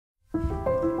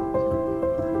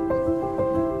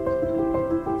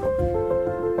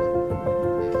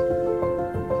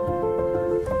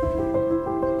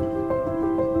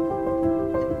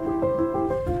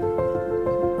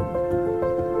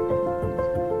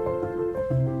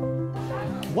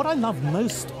What I love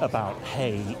most about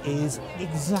Hay is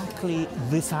exactly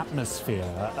this atmosphere.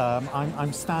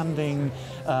 I'm standing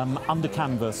under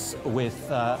canvas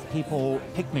with people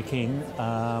picnicking,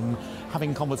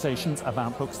 having conversations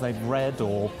about books they've read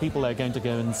or people they're going to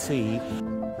go and see.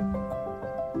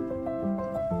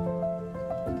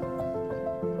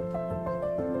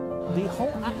 The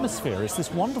whole atmosphere is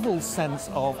this wonderful sense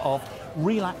of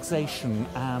relaxation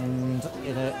and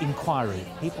inquiry.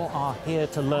 People are here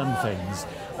to learn things,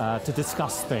 to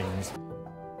discuss things.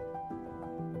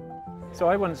 So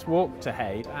I once walked to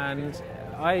Hay and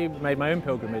I made my own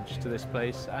pilgrimage to this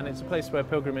place, and it's a place where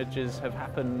pilgrimages have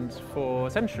happened for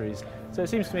centuries. So it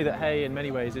seems to me that Hay in many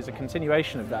ways is a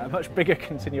continuation of that, a much bigger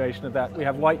continuation of that. We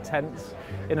have white tents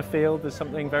in a field, there's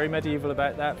something very medieval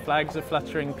about that. Flags are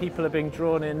fluttering, people are being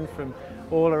drawn in from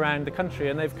all around the country,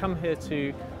 and they've come here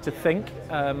to think,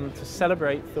 to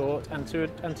celebrate thought and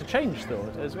to change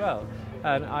thought as well.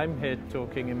 And I'm here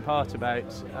talking in part about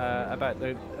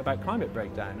climate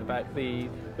breakdown, about the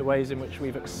ways in which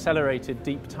we've accelerated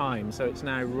deep time, so it's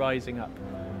now rising up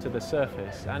to the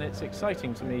surface. And it's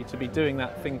exciting to me to be doing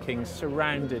that thinking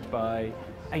surrounded by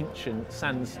ancient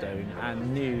sandstone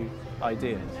and new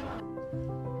ideas.